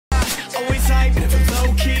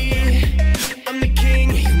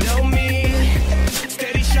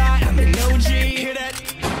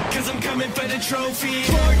feet.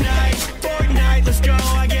 Fortnite, let's go.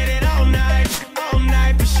 I get it all night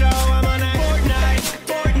for sure. I'm on a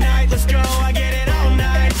Fortnite, let's go. I get it all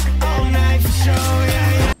night for sure.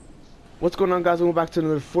 Yeah. What's going on, guys? Welcome back to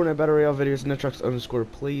another Fortnite Battle Royale video. It's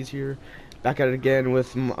Netrox_plays here, back at it again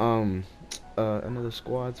with another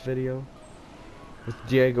squads video with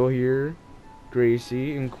Diego here,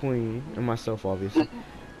 Gracie and Queen, and myself, obviously.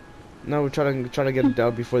 Now we're trying to get a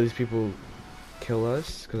dub before these people kill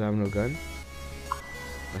us because I have no gun.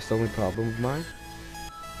 That's the only problem of mine.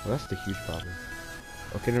 Well, that's the huge problem.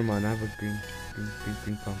 Okay, never mind. I have a green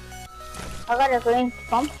pump. I got a green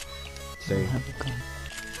pump. Say.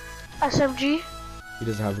 SMG. He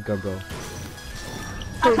doesn't have a gun, bro.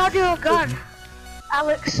 I found you a gun,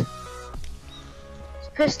 Alex. It's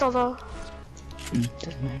a pistol though.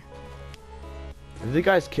 Doesn't matter.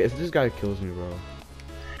 If this guy kills me, bro.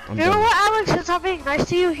 You know what, Alex? It's not being nice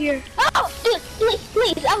to you here. Oh, dude,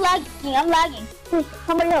 please, I'm lagging. Please,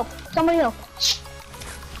 somebody help.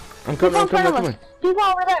 I'm coming. People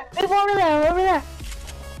over there.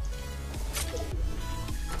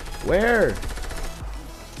 Where?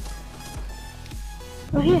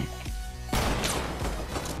 Over here.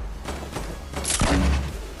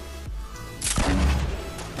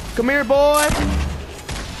 Come here, boy.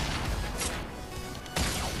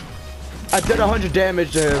 I did 100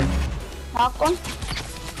 damage to him. Knock one.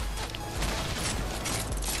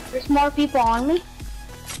 There's more people on me.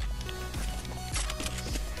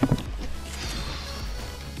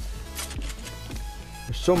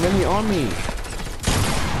 There's so many on me.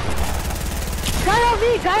 Guy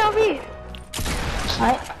on me.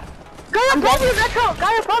 Alright. Guy above you,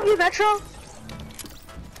 Metro.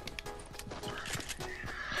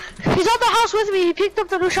 He's on the house with me. He picked up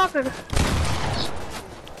the new shotgun.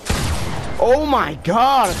 Oh my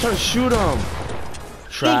god, I tried to shoot him.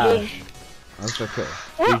 Trash. That's okay.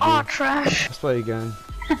 We're all trash. Let's play again.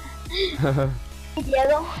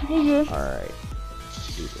 Diego, GG. Alright.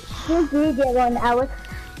 Let's do this. GG, Diego and Alex.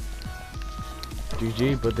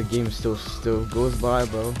 GG, but the game still goes by,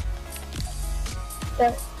 bro.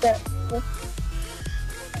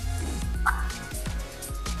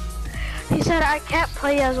 He said I can't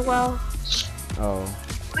play as well. Oh.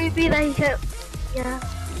 Maybe that he can't. Yeah.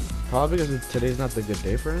 Probably because today's not the good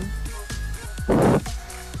day for him.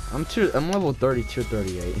 I'm level 32,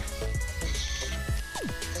 38.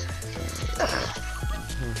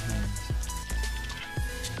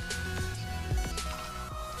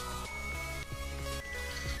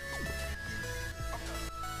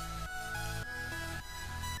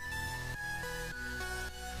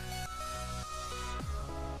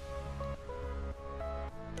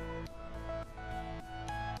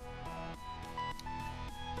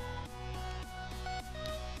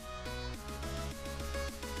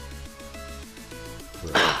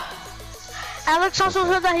 Alex also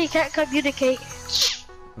said that he can't communicate.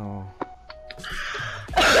 Oh.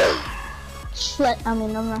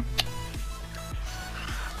 I'm not.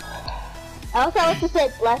 I also like to say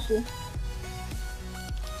bless you.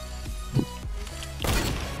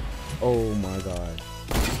 Oh my god.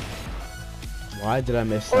 Why did I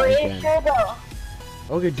miss that Are you again? sure though?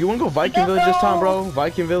 Okay, do you want to go Viking Village this time, bro?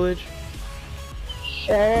 Viking Village?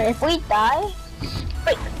 Sure. If we die,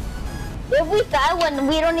 wait. If we die when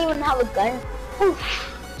we don't even have a gun.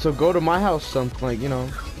 So go to my house, something like, you know,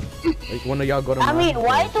 like one of y'all go to my house. I mean,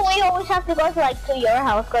 why do we always have to go to your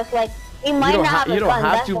house? Cause like we might not have a gun. You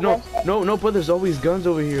don't have to. No, but there's always guns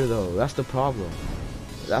over here though. That's the problem.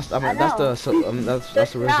 That's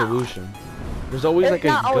the resolution. There's always like a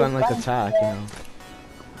gun like attack, you know.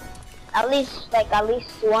 At least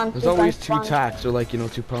one. There's always two attacks or like, you know,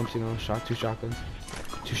 two pumps, you know, two shotguns,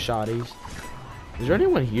 two shotties. Is there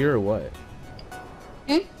anyone here or what?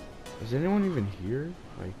 Is anyone even here?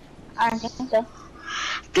 Like, I don't think so.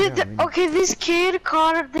 Okay, this kid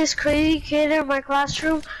called this crazy kid in my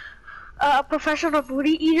classroom a professional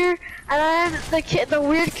booty eater, and then the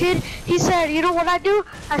weird kid, he said, you know what I do?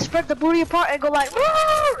 I spread the booty apart and go like,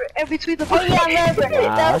 in between the booty. Oh yeah, I remember.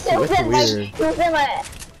 Wow, that's weird.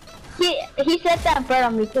 He said that in front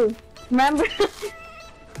of me too. Remember?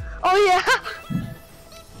 Oh yeah.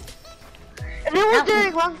 And it was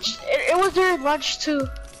during lunch. It was during lunch too.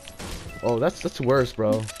 Oh, that's worse,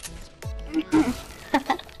 bro.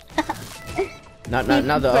 Now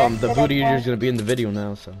the booty eater is gonna be in the video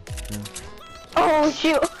now, so. Yeah. Oh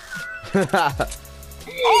shoot! Oh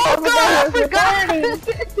god, I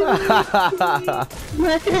forgot!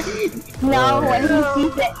 No, when he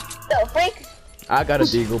sees it, the freak. I got a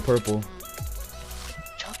deagle purple.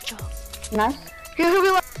 Chop. Nice. He'll be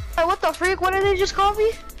like, what the freak? What did they just call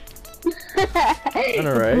me? I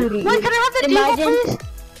know, right? Wait, can I have the deagle, please?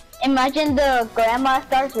 Imagine the grandma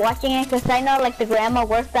starts watching it, cause I know like the grandma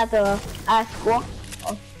works at the school.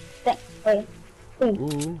 Oh, wait.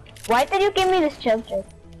 Ooh. Why did you give me this children?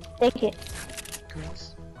 Take it.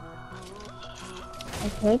 I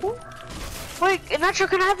take it? Wait, Nacho,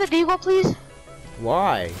 can I have the deagle, please?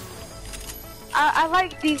 Why? I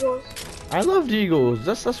like deagles. I love deagles.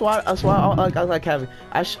 That's why I like having.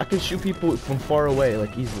 I can shoot people from far away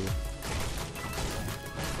like easily.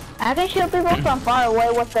 I can shoot people from far away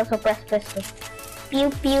with the suppressed pistol.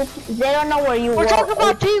 Pew pew. They don't know where you are. We're talking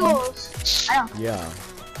about deagles. I know. Yeah.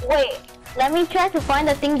 Wait. Let me try to find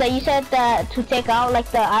the thing that you said to take out, like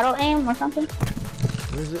the auto aim or something.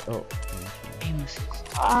 Where is it? Oh. Aim assist.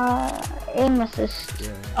 Aim assist.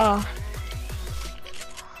 Yeah. Oh.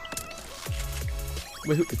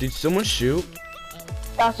 Wait, did someone shoot?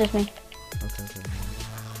 That was just me. Okay.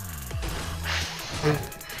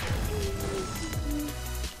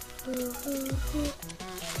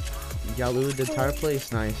 You got looted the entire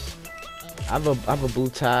place, nice. I have a blue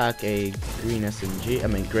tack, a green SMG, I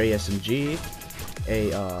mean gray SMG,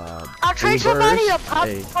 I'll trade somebody a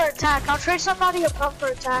pump a- for attack. I'll trade somebody a pump for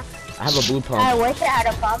attack. I have a blue pump. I wish I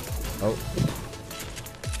had a pump. Oh,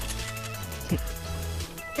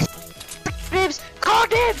 Dibs! Call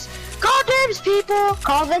dibs! Call dibs, people!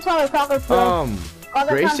 Call this one with proper flow. Call this one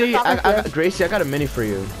Gracie, with proper Gracie, I got a mini for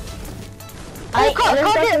you. Oh,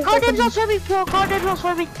 call dibs on swimming pool! Call dibs on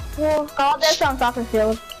swimming pool! Call this on soccer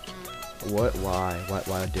field. What? Why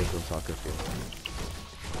a dig on soccer field?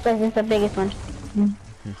 Because it's the biggest one.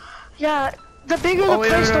 Yeah, the bigger the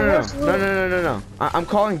place, the worse loot. No. I'm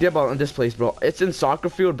calling dib on this place, bro. It's in soccer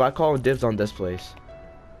field, but I'm calling dibs on this place.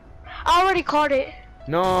 I already called it.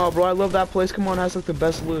 No, bro, I love that place. Come on, it has like the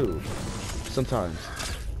best loot. Sometimes.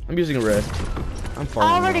 I'm using a rift. I'm falling.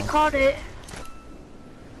 I already off. called it.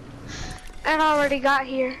 And I already got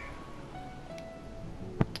here.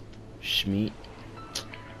 Schmeat.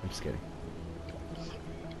 I'm just kidding.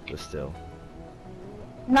 But still.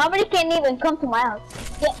 Nobody can even come to my house.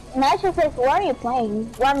 Yeah, Nacho says, where are you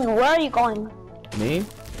playing? Well, I mean, where are you going? Me?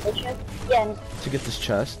 Yeah. To get this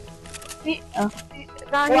chest. Now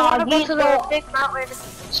you Wow, wanna go he's to the so- big mountain.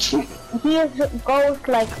 He goes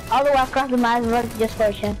like all the way across the mountain just for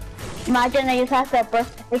a chance. Imagine I just have to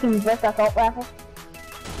freaking burst assault rifle.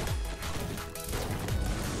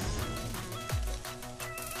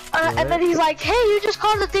 And then he's like, hey, you just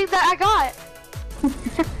called the thing that I got.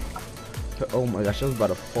 Oh my gosh, I was about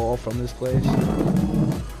to fall from this place.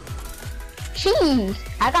 Jeez,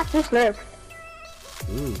 I got 2 slurps.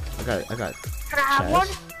 Ooh, I got Can I have one?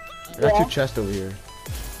 chest. I got 2 chests over here.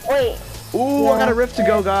 Wait. Ooh, I got a rift to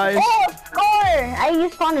go, guys. Oh, score! I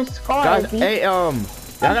just found a score. Guys, see? hey, y'all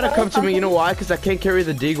gotta come to me. You know why? Because I can't carry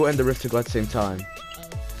the deagle and the rift to go at the same time.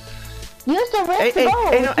 Use the rift Hey, to hey, go.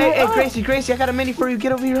 hey, no, hey, Gracie, I got a mini for you.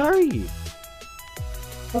 Get over here, hurry.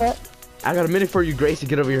 What? I got a minute for you, Gracie.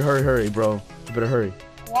 Get over here, hurry, bro. You better hurry.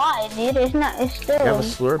 Why, dude? It's not. It's still. You have a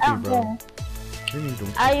Slurpee, bro. Yeah. You need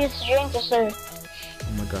them. I used to drink the slurp.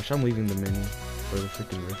 Oh my gosh, I'm leaving the mini for the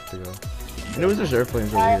freaking rift to go. You know, there's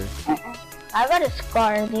airplanes over here. I got a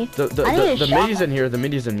scar, dude. The I need a mini's shotgun. in here. The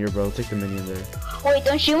mini's in here, bro. Take the mini in there. Wait,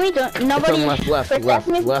 don't shoot me. Don't. Nobody. left, protect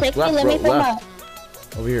me, protect me. Let me put left.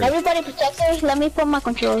 Over here. Everybody protect us. Let me put my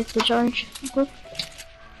controller to charge. Okay.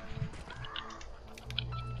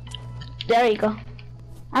 There you go.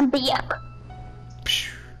 I'm back.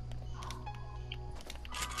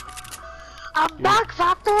 I'm back,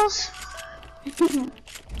 Vatos.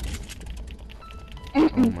 Oh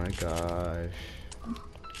my gosh.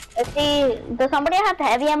 Let's see. Does somebody have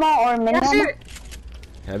heavy ammo or mini Yes, ammo? sir.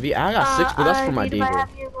 Heavy? I got 6, but that's for my deagle.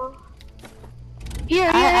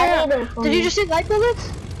 Yeah. I need it for Did you me. just see light bullets?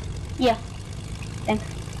 Yeah. Thanks.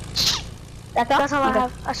 That's all? That's all I Okay.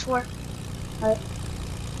 have, I swear. Alright.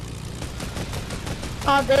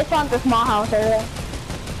 Oh, this one's the small house over there.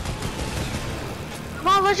 Come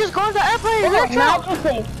on, let's just go in the airplane. Let's go.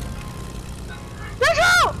 Magically. Let's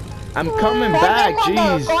go. I'm coming back,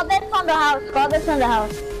 jeez. Call this on the house. Call this on the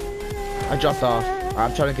house. I dropped off.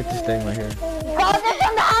 I'm trying to get this thing right here. Call this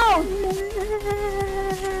on the house.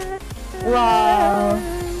 Wow.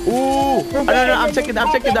 Ooh! No, I'm taking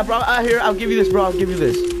that, bro. Here, I'll give you this, bro. I'll give you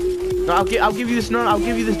this. No, I'll give you this. No, I'll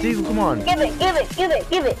give you this deagle. Come on. Give it.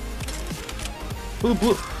 Blue. Give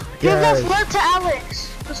the Yes. slurp to Alex.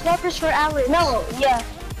 The slurp is for Alex. No, yeah.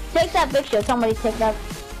 Take that picture. Somebody take that.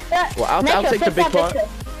 Well, I'll Nacho, take the big that part. picture.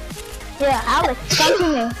 Yeah, Alex, come to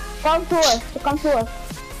me. Come to us.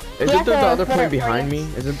 Isn't Yes, there the sir, other sir, plane sir. behind me?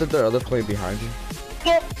 Isn't there the other plane behind me?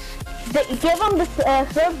 Give him the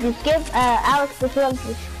slurp juice. Give Alex the slurp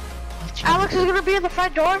juice. Alex is gonna be in the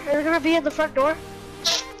front door. They're gonna be in the front door.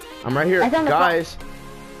 I'm right here, I found the guys.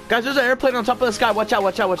 Guys, there's an airplane on top of the sky. Watch out,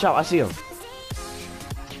 watch out, watch out. I see him.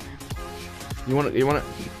 You want it?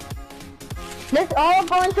 Let's all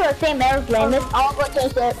go into the same airplane. Let's all go to the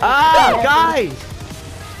same guys!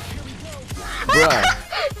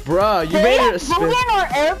 Bruh, you made it a spin. Moving our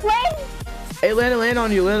airplane? Hey, land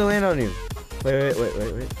on you, land on you. Wait.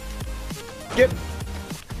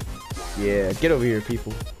 Get over here,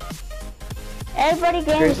 people. Everybody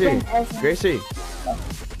get in the same airplane. Gracie.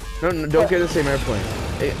 No, don't get in the same airplane.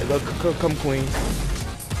 Hey, look, come queen.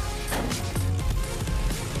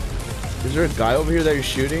 Is there a guy over here that you're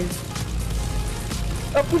shooting?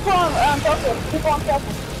 Oh, people on tilted. People on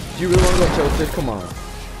tilted. Do you really want to go tilted? Come on.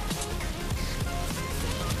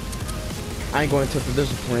 I ain't going tilted.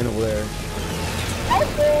 There's a plane over there.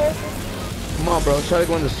 Come on, bro. Try to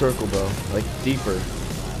go in the circle, bro. Like, deeper.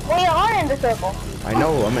 We are in the circle. I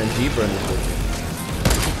know. I meant deeper in the circle.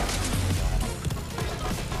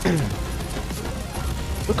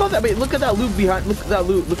 Look at that. Wait, look at that loot behind. Look at that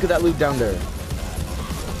loot. Look at that loot down there.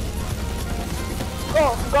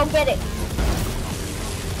 Go get it.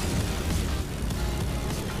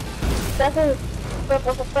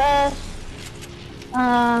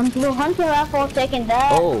 Blue hunter rifle, taking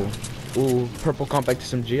that. Oh, ooh, purple compact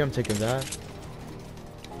SMG. I'm taking that.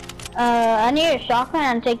 I need a shotgun.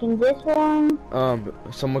 I'm taking this one.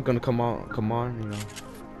 Someone gonna come on, you know.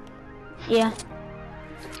 Yeah.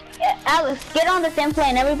 Alex, get on the same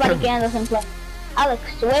plane. Everybody get on the same plane. Alex,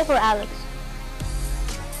 wait for Alex.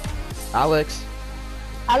 Alex,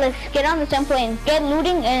 get on the same plane. Get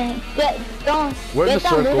looting and get down. Where's get the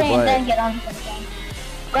down circle, looting but and then get on the same plane.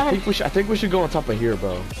 Go ahead. I think we should go on top of here,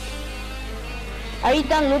 bro. Are you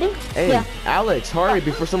done looting? Hey, Yeah. Alex, hurry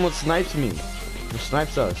before someone snipes me. Or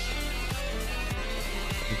snipes us.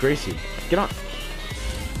 Gracie, get on.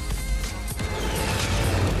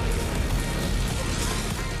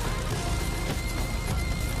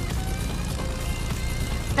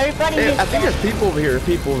 Everybody Hey, needs I think to- there's people over here.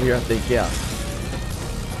 I think, yeah.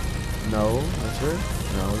 No, that's her?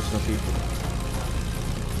 No, there's no people.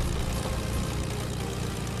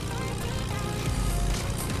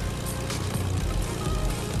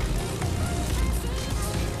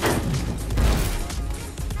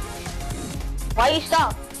 Why you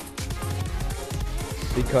stop?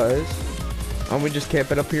 Because we just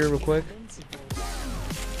camp it up here real quick.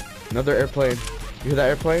 Another airplane. You hear that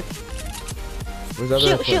airplane? Where's the other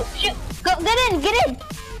airplane? Shoot. Go, get in.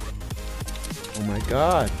 Oh my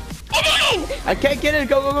god. Get in! I can't get in.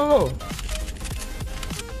 Go.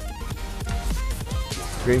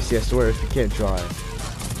 Gracie, I swear, if you can't drive.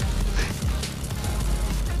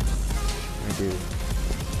 I do.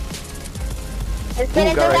 Let's get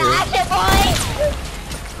into the action, boys!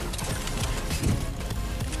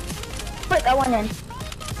 Put that one in.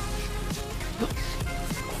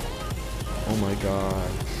 Oh my god.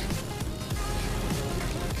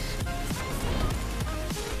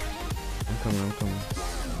 I'm coming.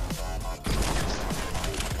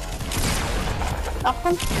 Knock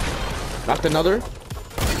one. Knocked another?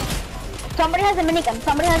 Somebody has a minigun.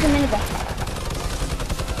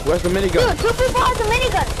 Where's the minigun? Dude, 2 people has a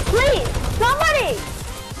minigun. Please, somebody!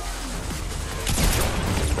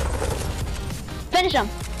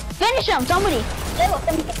 Finish him, somebody. There you go,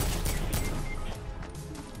 finish him.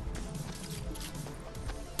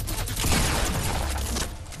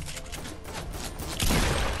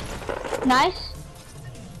 Nice.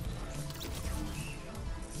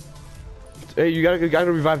 Hey, you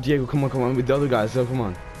gotta revive Diego. Come on, with the other guys. So come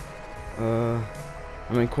on.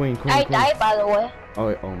 I mean Queen. I died, by the way.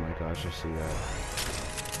 Oh my gosh, I see that.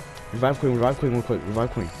 Revive Queen real quick.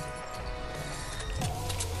 Revive Queen.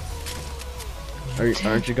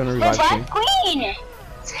 Aren't you gonna revive Queen? Queen!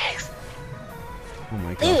 Oh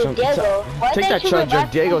my gosh. Dude, Diego, why Take didn't that you chug revive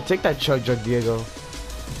jug, Diego. Queen? Take that chug jug, Diego.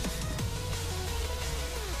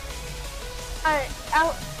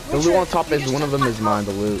 The loot on top is one of them is mine.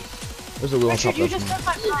 The loot. There's a loot on top. You That's just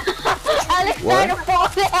mine. took my pump. Alex What? tried to fall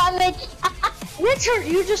damage. Richard,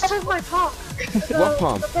 you just took my pump. What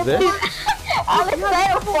pump? This? Alex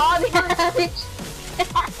tried to fall damage.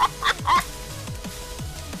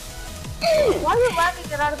 Why are you laughing,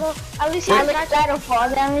 Gerardo? At least you Alex died. tried to fall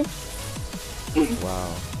damage.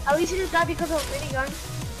 Wow. At least you just died because of a minigun.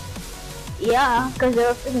 Yeah, because they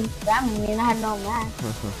were freaking spamming me and I had no match.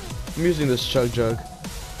 I'm using this chug jug.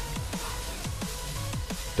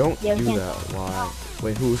 Don't Yeah, do we can't. that. Why?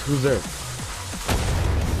 Wait, who's there?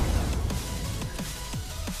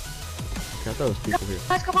 Okay, I thought it was people here.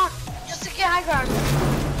 Guys, come on. Just to get high ground.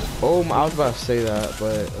 Oh, I was about to say that,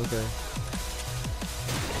 but okay.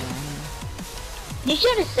 You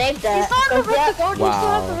should have saved You that. still have the 'cause rest to go. You still have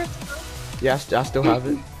Wow. the rest to go. Yeah, I still have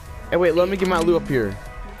it. Hey, wait, let me get my loot up here.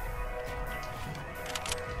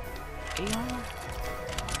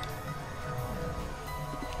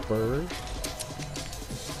 Sniper.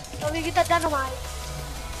 Let me get that dynamite.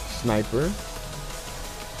 Sniper.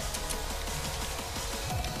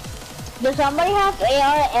 Does somebody have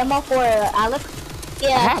AR ammo for Alex?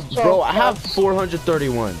 Yeah. I have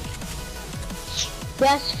 431.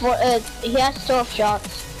 He has 12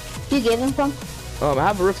 shots. You gave him some? I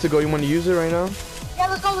have a rift to go. You want to use it right now? Yeah,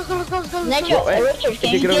 let's go. Richard,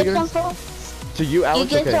 can you give some for? To you,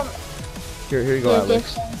 Alex? Okay. Some... Here you go,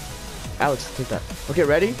 Alex. Alex, take that. Okay,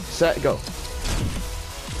 ready, set, go.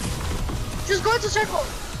 Just go into circle.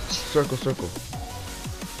 Circle.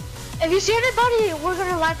 If you see anybody, we're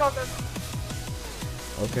gonna land on them.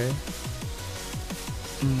 Okay.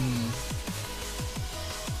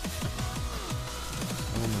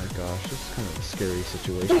 Oh my gosh, this is kind of a scary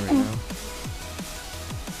situation right now.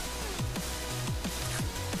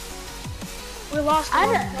 We lost.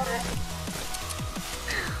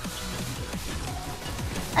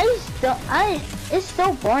 It's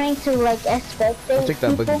so boring to like spectate. I'll take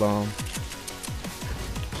that big bomb.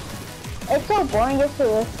 It's so boring just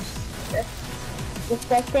to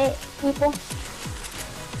spectate people.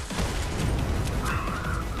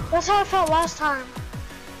 That's how I felt last time.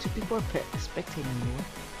 Two people are spectating you.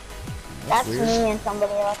 That's weird. me and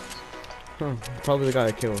somebody else. Huh, probably the guy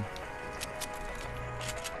I killed.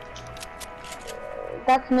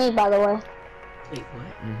 That's me, by the way. Wait,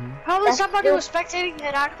 what? Probably That's somebody good. was spectating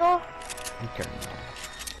Herakto. Okay.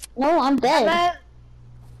 No, I'm dead.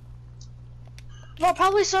 Well,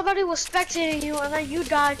 probably somebody was spectating you, and then you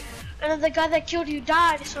died, and then the guy that killed you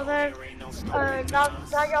died. So then, now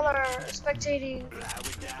y'all are spectating.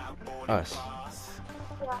 Us.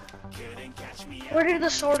 Yeah. Where did the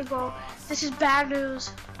sword go? This is bad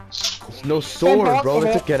news. There's no sword, bro. bolted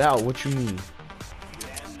They it. took it out. What you mean?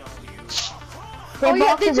 They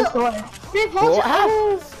yeah, bolted the sword. They Bro, bolted. I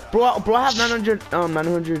have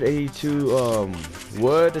 982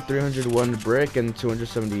 wood, 301 brick, and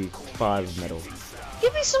 275 metal.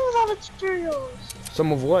 Give me some of all the materials.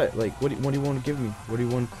 Some of what? Like, what do you want to give me? What do you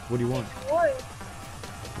want? Wood.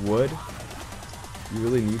 Wood? You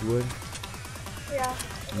really need wood? Yeah.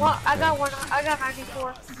 Well, I got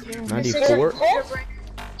 94. 94?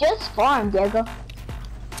 Just farm, Diego.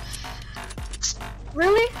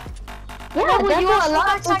 Really? Yeah, But when that's you what asked a for lot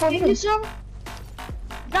of Max, I people gave do. you some.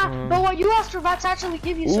 But when you asked for Max, I actually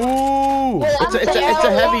give you some. Ooh! Well, It's a I'm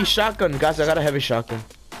saying- heavy shotgun, guys. I got a heavy shotgun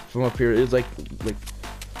from up here. It's like.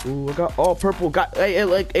 Ooh, I got all purple.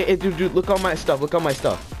 Hey, dude, look on my stuff. Look on my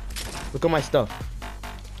stuff.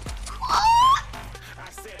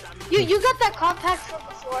 You got that compact from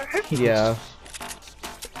before. Yeah.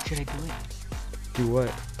 Should I do it? Do what?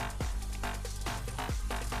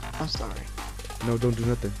 I'm sorry. No, don't do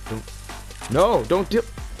nothing. Don't do.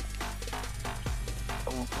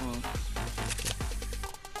 Come on.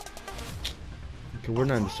 Okay, we're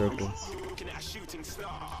not in the circle.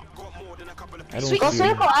 I don't Go see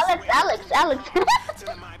circle, Alex.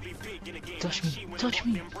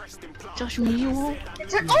 Touch me, you won't.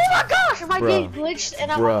 Oh my gosh! My Bruh. game glitched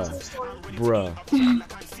and I went to the store. Bruh.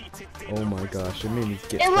 Oh my gosh, it made me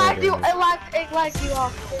get It lagged you. fed in. It lagged you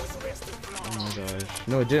off. Oh my gosh.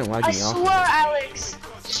 No, it didn't lag I me off. swear, Alex.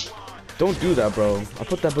 Don't do that, bro. I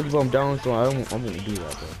put that boogie bomb down, so I won't do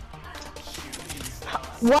that, bro.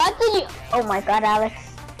 What did you? Oh my God, Alex.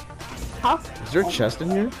 How? Is there a chest in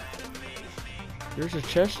here? There's a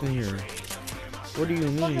chest in here. What do you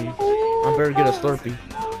mean? I better get a Slurpee.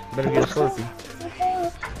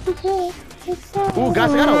 Ooh,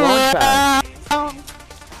 guys,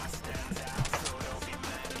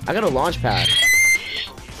 I got a launch pad.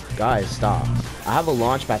 Guys, stop. I have a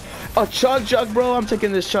launch pad. A chug jug, bro. I'm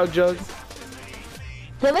taking this chug jug.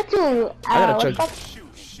 Give it to. I got a what chug.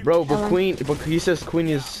 the- Bro, but he says Queen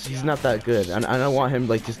he's not that good. I don't want him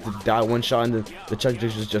like just to die one shot and the chug jug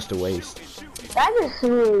is just a waste. That is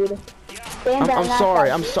rude. Saying that I'm not sorry.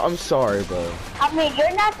 that good. I'm sorry, bro. I mean,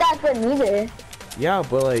 you're not that good neither. Yeah,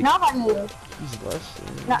 but like Nobody is. he's less.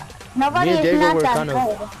 No, nobody Me and is Diego not were that kind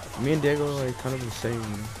good. Me and Diego are like kind of the same. You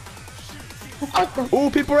know? What the? Ooh,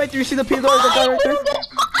 people right there. You see the people that guy right there?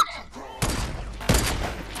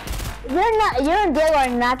 You and Diego are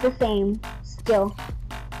not the same skill.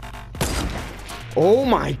 Oh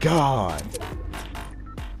my god.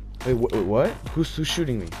 Wait, what? Who's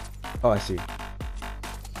shooting me? Oh, I see.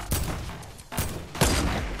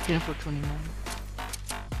 Get him for 29.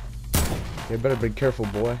 You better be careful,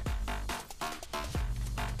 boy.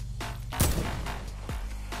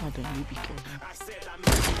 Why don't you be careful?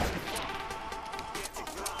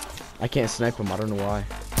 I can't snipe him. I don't know why.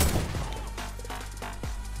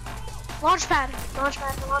 Launch pad.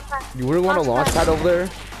 You wouldn't want a launch pad over there?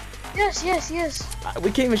 Yes, yes, yes.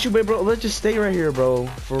 We can't even shoot, bro. Let's just stay right here, bro,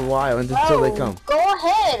 for a while until they come. Go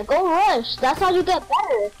ahead, go rush. That's how you get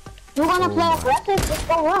better. You wanna play aggressive? Just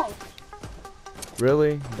go rush.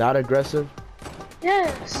 Really? That aggressive?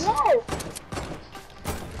 Yes. Yes.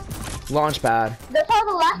 Launch pad. That's how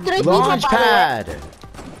the last 3 people. Launch pad.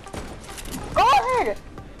 Go ahead.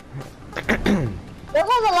 Those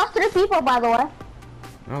are the last 3 people, by the way.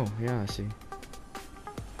 Oh yeah, I see.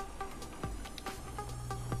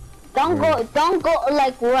 Don't go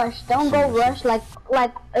like rush. Don't go rush like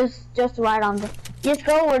it's just right on the. Just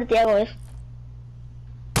go where Diego is.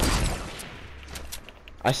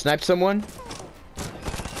 I sniped someone.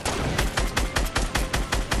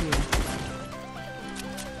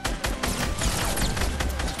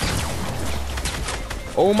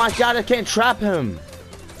 Oh my god, I can't trap him.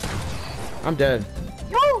 I'm dead.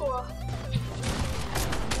 No.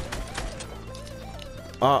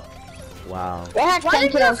 Wow. They had 10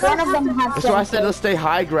 kills. One of them had 10 So I said kills. let's stay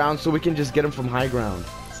high ground so we can just get him from high ground.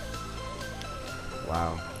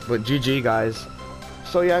 Wow. But GG guys.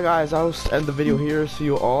 So yeah guys, I'll end the video here. See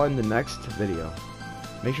you all in the next video.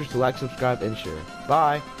 Make sure to like, subscribe, and share.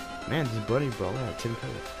 Bye. Man, this buddy bro, I had 10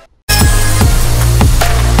 kills.